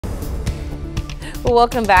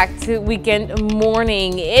Welcome back to Weekend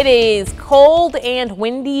Morning. It is cold and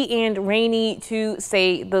windy and rainy to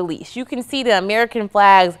say the least. You can see the American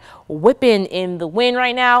flags whipping in the wind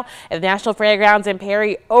right now at the National Fairgrounds in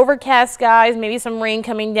Perry. Overcast skies, maybe some rain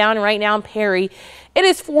coming down. Right now in Perry, it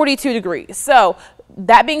is 42 degrees. So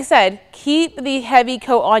that being said, keep the heavy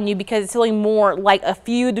coat on you because it's feeling more like a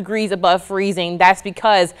few degrees above freezing. That's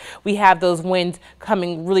because we have those winds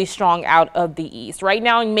coming really strong out of the east. Right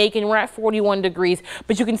now in Macon, we're at 41 degrees,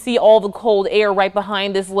 but you can see all the cold air right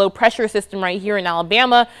behind this low pressure system right here in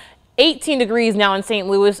Alabama. 18 degrees now in St.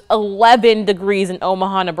 Louis, 11 degrees in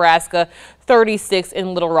Omaha, Nebraska, 36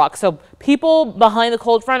 in Little Rock. So people behind the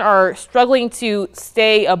cold front are struggling to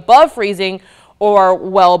stay above freezing or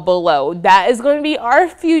well below. That is going to be our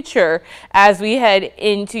future as we head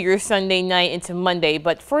into your Sunday night into Monday.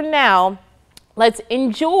 But for now, let's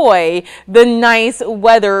enjoy the nice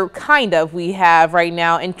weather we have right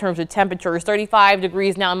now in terms of temperatures. 35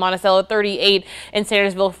 degrees now in Monticello, 38 in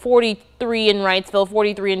Sandersville, 43 in Wrightsville,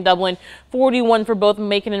 43 in Dublin, 41 for both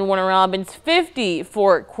Macon and Warner Robins, 50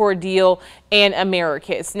 for Cordele and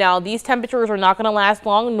Americus. Now, these temperatures are not going to last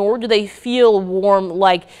long, nor do they feel warm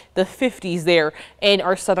like the 50s there in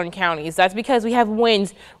our southern counties. That's because we have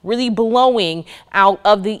winds really blowing out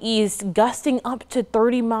of the east, gusting up to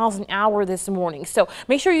 30 miles an hour this morning. So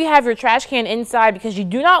make sure you have your trash can inside because you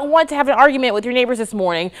do not want to have an argument with your neighbors this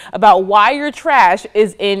morning about why your trash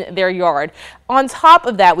is in their yard. On top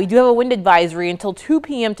of that, we do have a wind advisory until 2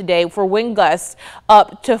 p.m. today for wind gusts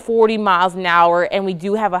up to 40 miles an hour, and we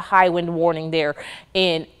do have a high wind warning there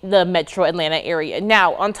in the metro Atlanta area.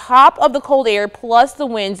 Now, on top of the cold air plus the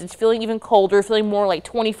winds, it's feeling even colder, feeling more like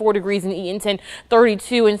 24 degrees in Eatonton,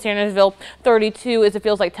 32 in Sandersville, 32 as it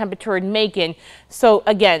feels like temperature in Macon. So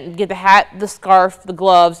again, get the hat, the scarf, the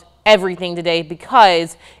gloves, everything today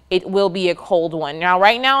because it will be a cold one. Now,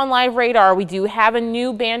 right now on live radar, we do have a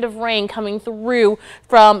new band of rain coming through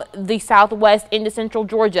from the southwest into central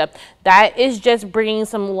Georgia. That is just bringing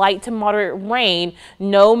some light to moderate rain,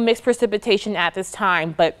 no mixed precipitation at this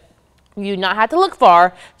time, but you do not have to look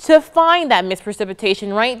far to find that mixed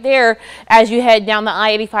precipitation right there as you head down the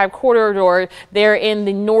I-85 corridor there in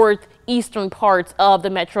the northeastern parts of the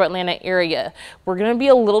metro Atlanta area. We're going to be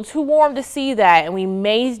a little too warm to see that, and we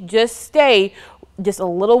may just stay just a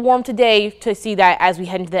little warm today to see that as we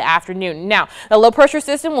head into the afternoon. Now, the low pressure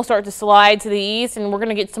system will start to slide to the east, and we're going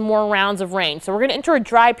to get some more rounds of rain. So we're going to enter a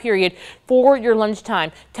dry period for your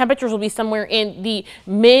lunchtime. Temperatures will be somewhere in the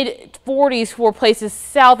mid 40s for places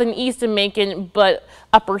south and east of Macon, but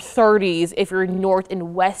upper 30s if you're north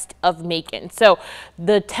and west of Macon. So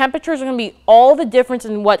the temperatures are going to be all the difference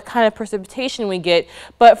in what kind of precipitation we get.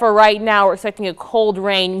 But for right now, we're expecting a cold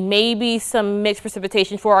rain, maybe some mixed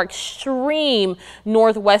precipitation for our extreme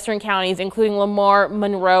northwestern counties, including Lamar,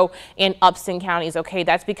 Monroe, and Upson counties. Okay,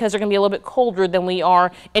 that's because they're going to be a little bit colder than we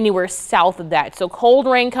are anywhere south of that. So cold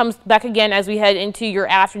rain comes back again as we head into your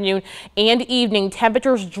afternoon and evening.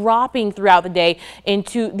 Temperatures dropping throughout the day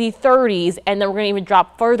into the 30s, and then we're going to even drop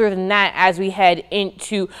further than that as we head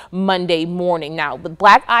into Monday morning. Now, the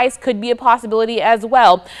black ice could be a possibility as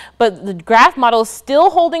well, but the graph model is still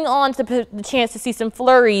holding on to the chance to see some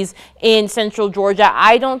flurries in central Georgia.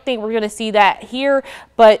 I don't think we're going to see that here,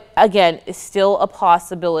 but again, it's still a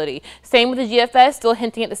possibility. Same with the GFS, still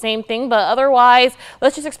hinting at the same thing, but otherwise,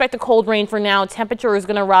 let's just expect a cold rain for now. Temperature is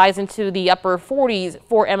going to rise into the upper 40s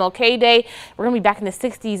for MLK Day. We're going to be back in the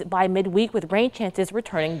 60s by midweek with rain chances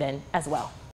returning then as well.